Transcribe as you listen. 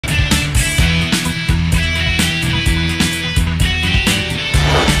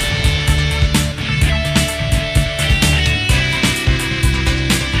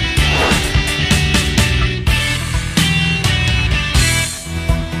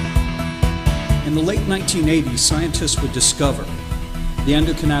In the late 1980s, scientists would discover the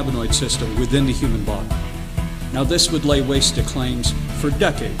endocannabinoid system within the human body. Now this would lay waste to claims for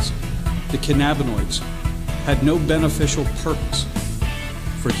decades the cannabinoids had no beneficial purpose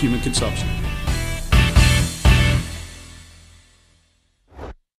for human consumption.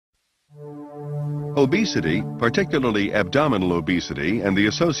 Obesity, particularly abdominal obesity and the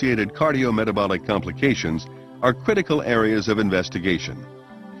associated cardiometabolic complications, are critical areas of investigation.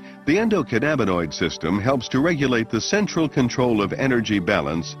 The endocannabinoid system helps to regulate the central control of energy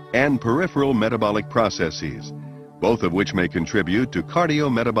balance and peripheral metabolic processes, both of which may contribute to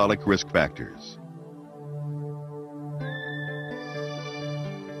cardiometabolic risk factors.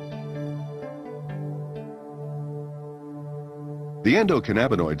 The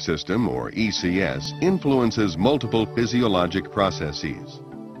endocannabinoid system, or ECS, influences multiple physiologic processes.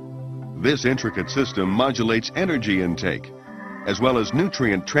 This intricate system modulates energy intake, as well as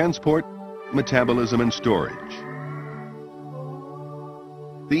nutrient transport, metabolism, and storage.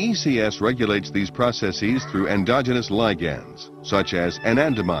 The ECS regulates these processes through endogenous ligands, such as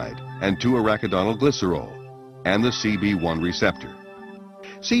anandamide and 2-arachidonyl glycerol, and the CB1 receptor.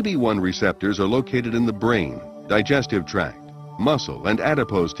 CB1 receptors are located in the brain, digestive tract, muscle, and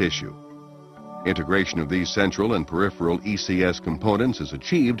adipose tissue. Integration of these central and peripheral ECS components is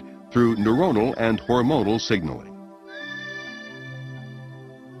achieved through neuronal and hormonal signaling.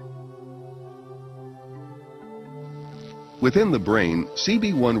 Within the brain,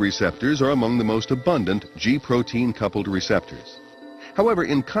 CB1 receptors are among the most abundant G-protein coupled receptors. However,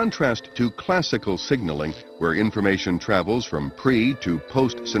 in contrast to classical signaling, where information travels from pre- to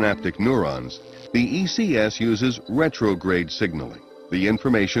post-synaptic neurons, the ECS uses retrograde signaling. The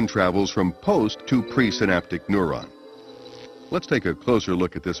information travels from post- to presynaptic neuron. Let's take a closer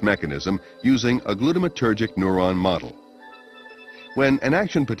look at this mechanism using a glutamatergic neuron model. When an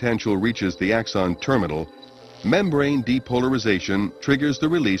action potential reaches the axon terminal, membrane depolarization triggers the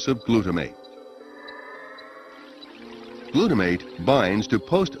release of glutamate. Glutamate binds to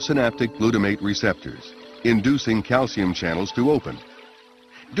postsynaptic glutamate receptors, inducing calcium channels to open.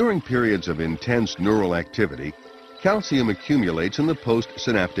 During periods of intense neural activity, calcium accumulates in the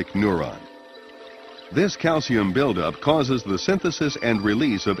postsynaptic neuron. This calcium buildup causes the synthesis and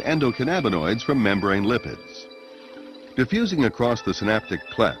release of endocannabinoids from membrane lipids. Diffusing across the synaptic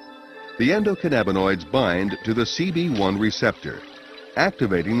cleft, the endocannabinoids bind to the CB1 receptor,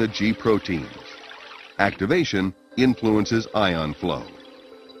 activating the G proteins. Activation influences ion flow.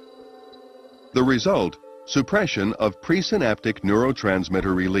 The result, suppression of presynaptic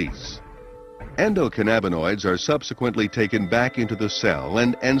neurotransmitter release. Endocannabinoids are subsequently taken back into the cell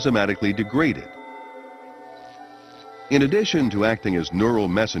and enzymatically degraded. In addition to acting as neural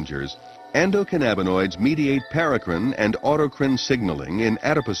messengers, endocannabinoids mediate paracrine and autocrine signaling in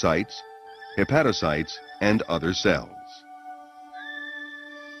adipocytes, hepatocytes, and other cells.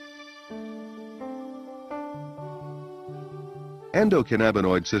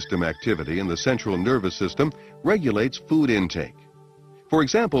 Endocannabinoid system activity in the central nervous system regulates food intake. For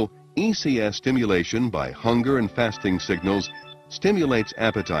example, ECS stimulation by hunger and fasting signals stimulates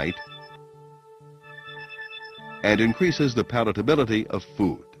appetite and increases the palatability of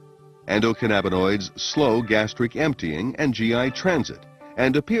food. Endocannabinoids slow gastric emptying and GI transit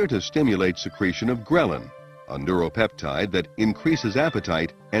and appear to stimulate secretion of ghrelin, a neuropeptide that increases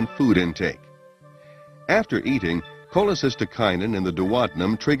appetite and food intake. After eating, cholecystokinin in the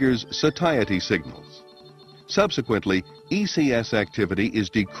duodenum triggers satiety signals. Subsequently, ECS activity is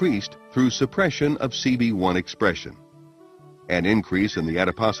decreased through suppression of CB1 expression. An increase in the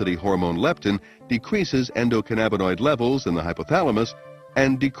adiposity hormone leptin decreases endocannabinoid levels in the hypothalamus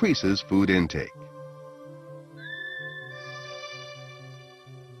and decreases food intake.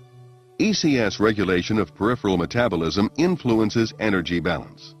 ECS regulation of peripheral metabolism influences energy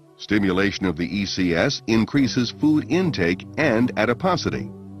balance. Stimulation of the ECS increases food intake and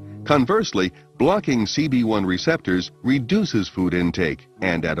adiposity. Conversely, blocking CB1 receptors reduces food intake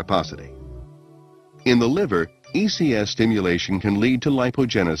and adiposity. In the liver, ECS stimulation can lead to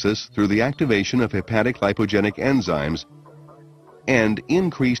lipogenesis through the activation of hepatic lipogenic enzymes and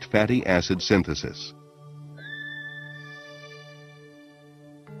increased fatty acid synthesis.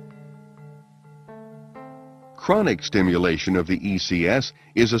 Chronic stimulation of the ECS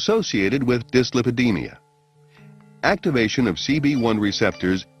is associated with dyslipidemia. Activation of CB1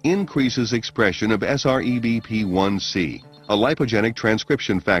 receptors increases expression of SREBP1C, a lipogenic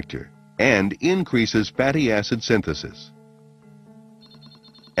transcription factor, and increases fatty acid synthesis.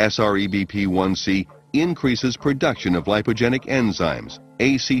 SREBP1C increases production of lipogenic enzymes,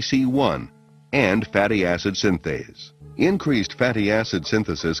 ACC1, and fatty acid synthase. Increased fatty acid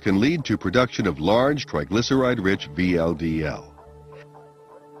synthesis can lead to production of large triglyceride-rich VLDL.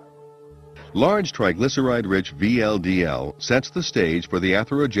 Large triglyceride-rich VLDL sets the stage for the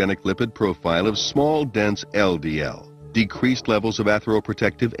atherogenic lipid profile of small, dense LDL, decreased levels of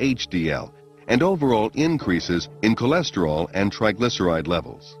atheroprotective HDL, and overall increases in cholesterol and triglyceride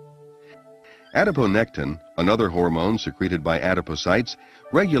levels. Adiponectin, another hormone secreted by adipocytes,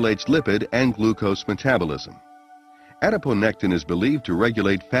 regulates lipid and glucose metabolism. Adiponectin is believed to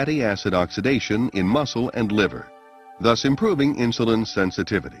regulate fatty acid oxidation in muscle and liver, thus improving insulin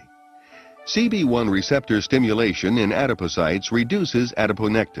sensitivity. CB1 receptor stimulation in adipocytes reduces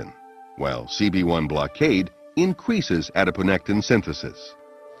adiponectin, while CB1 blockade increases adiponectin synthesis.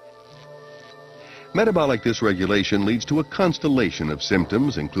 Metabolic dysregulation leads to a constellation of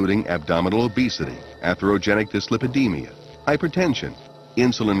symptoms including abdominal obesity, atherogenic dyslipidemia, hypertension,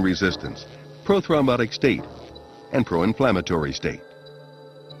 insulin resistance, prothrombotic state, and pro-inflammatory state.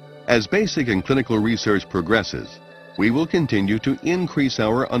 As basic and clinical research progresses, we will continue to increase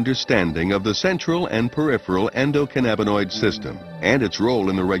our understanding of the central and peripheral endocannabinoid system and its role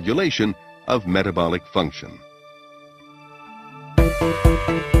in the regulation of metabolic function.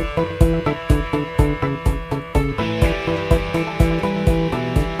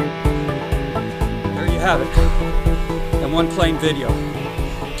 Have it in one plain video.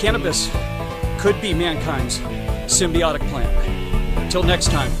 Cannabis could be mankind's symbiotic plant. Until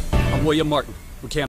next time, I'm William Martin.